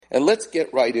And let's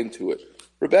get right into it.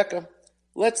 Rebecca,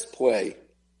 let's play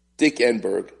Dick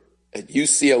Enberg at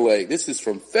UCLA. This is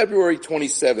from February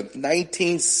 27th,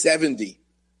 1970.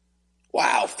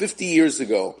 Wow, 50 years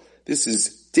ago. This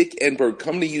is Dick Enberg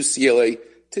coming to UCLA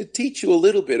to teach you a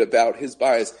little bit about his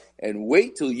bias. And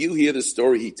wait till you hear the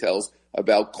story he tells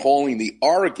about calling the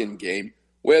Oregon game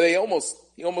where he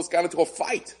almost got into a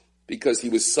fight because he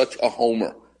was such a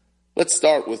homer. Let's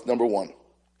start with number one.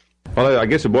 Well, I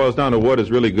guess it boils down to what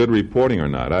is really good reporting or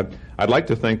not. I'd like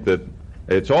to think that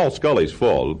it's all Scully's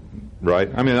fault, right?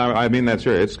 I mean that's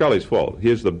serious. It's Scully's fault. He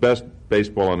is the best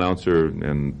baseball announcer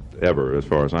ever, as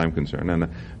far as I'm concerned, and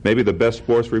maybe the best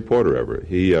sports reporter ever.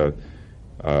 He,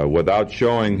 without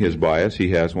showing his bias,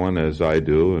 he has one, as I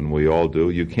do, and we all do.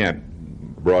 You can't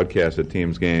broadcast a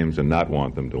team's games and not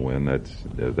want them to win.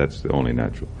 That's only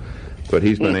natural. But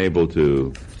he's been able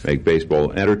to make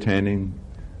baseball entertaining.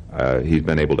 He's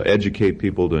been able to educate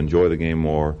people to enjoy the game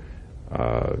more.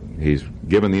 He's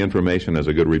given the information as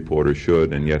a good reporter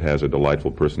should, and yet has a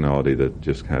delightful personality that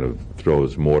just kind of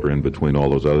throws mortar in between all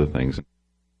those other things.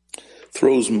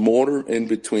 Throws mortar in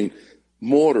between.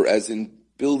 Mortar, as in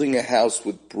building a house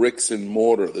with bricks and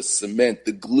mortar, the cement,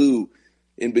 the glue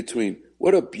in between.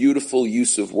 What a beautiful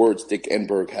use of words Dick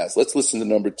Enberg has. Let's listen to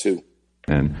number two.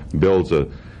 And builds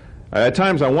at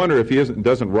times I wonder if he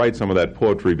doesn't write some of that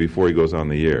poetry before he goes on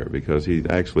the air, because he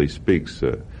actually speaks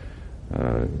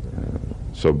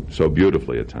so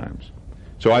beautifully at times.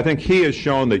 So I think he has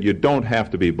shown that you don't have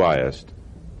to be biased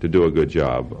to do a good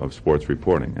job of sports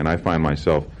reporting, and I find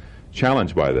myself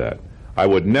challenged by that. I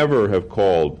would never have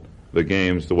called the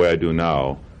games the way I do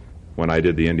now when I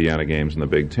did the Indiana games in the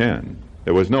Big Ten.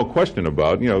 There was no question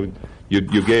about,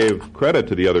 you gave credit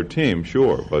to the other team,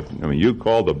 sure, but I mean, you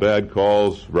called the bad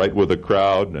calls right with the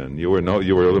crowd, and you were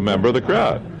a member of the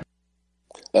crowd.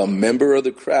 A member of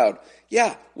the crowd.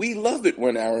 Yeah, we love it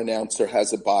when our announcer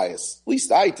has a bias. At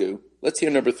least I do. Let's hear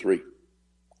number three.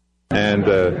 And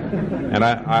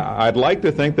I'd like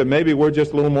to think that maybe we're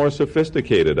just a little more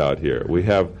sophisticated out here. We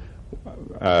have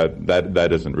that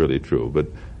isn't really true, but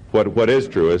what is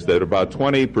true is that about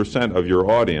 20% of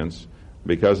your audience,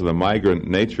 because of the migrant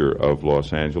nature of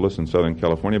Los Angeles and Southern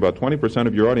California, about 20%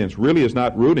 of your audience really is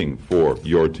not rooting for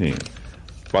your team.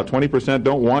 About 20%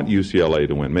 don't want UCLA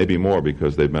to win, maybe more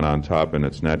because they've been on top and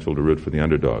it's natural to root for the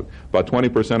underdog. About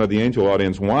 20% of the Angel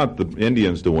audience want the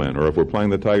Indians to win, or if we're playing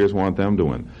the Tigers, want them to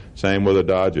win. Same with the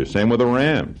Dodgers, same with the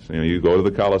Rams. You go to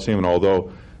the Coliseum, and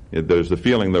although there's the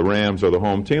feeling the Rams are the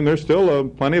home team, there's still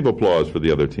plenty of applause for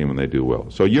the other team when they do well.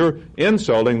 So you're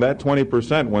insulting that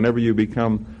 20% whenever you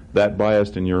become that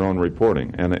biased in your own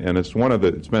reporting, and it's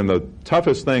it's been the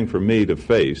toughest thing for me to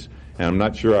face, and I'm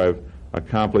not sure I've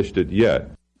accomplished it yet.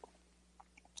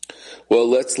 Well,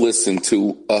 let's listen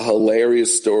to a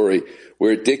hilarious story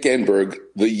where Dick Enberg,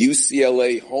 the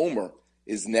UCLA homer,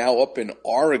 is now up in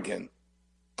Oregon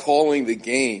calling the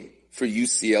game for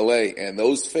UCLA, and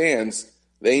those fans,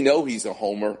 they know he's a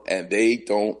homer and they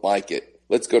don't like it.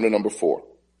 Let's go to number four.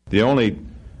 The only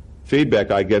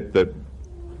feedback I get that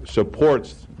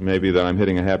supports maybe that I'm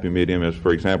hitting a happy medium is,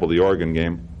 for example, the Oregon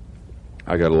game.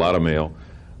 I got a lot of mail.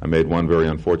 I made one very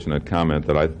unfortunate comment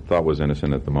that I thought was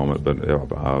innocent at the moment, but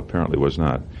apparently was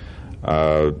not.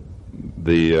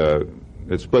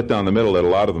 It's split down the middle that a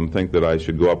lot of them think that I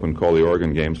should go up and call the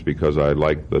Oregon games because I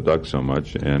like the Ducks so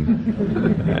much, and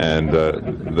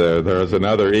there's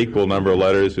another equal number of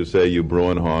letters who say, "You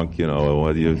Bruin honk,"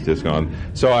 what you've just gone.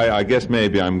 So I guess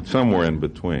maybe I'm somewhere in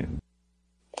between.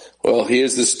 Well,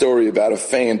 here's the story about a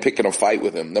fan picking a fight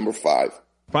with him. Number five.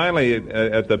 Finally,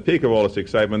 at the peak of all this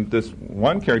excitement, this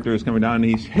one character is coming down and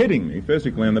he's hitting me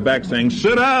physically in the back, saying,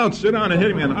 sit down, and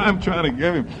hitting me. And I'm trying to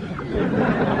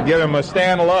give him a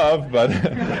stand of love, but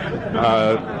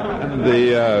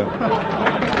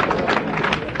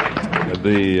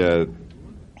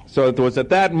so it was at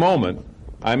that moment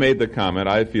I made the comment,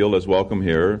 I feel as welcome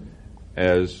here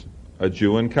as a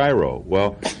Jew in Cairo.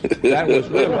 Well, that was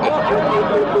really,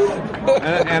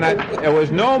 it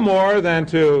was no more than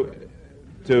to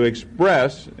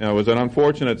express, it was an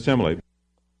unfortunate simile.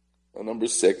 Number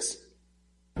six.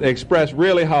 Express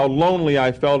really how lonely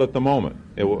I felt at the moment.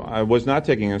 I was not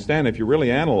taking a stand. If you really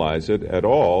analyze it at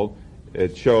all,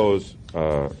 it shows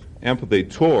empathy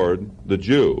toward the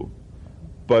Jew.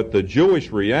 But the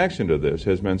Jewish reaction to this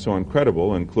has been so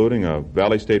incredible, including a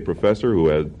Valley State professor who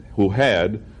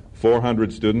had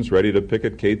 400 students ready to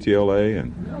picket KTLA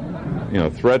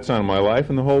and threats on my life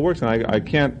and the whole works. And I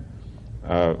can't.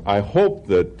 I hope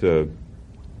that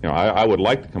I would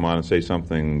like to come on and say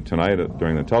something tonight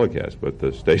during the telecast, but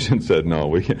the station said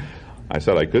no. I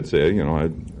said I could say,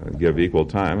 I'd give equal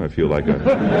time. I feel like an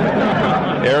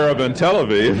Arab in Tel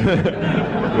Aviv.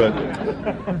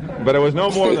 but it was no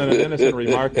more than an innocent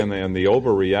remark, and the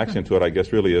overreaction to it, I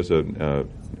guess, really is a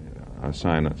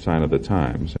sign of the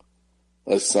times.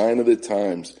 A sign of the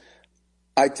times.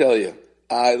 I tell you,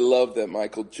 I love that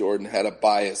Michael Jordan had a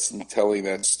bias in telling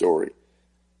that story.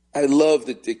 I love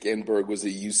that Dick Enberg was a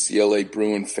UCLA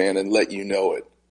Bruin fan and let you know it.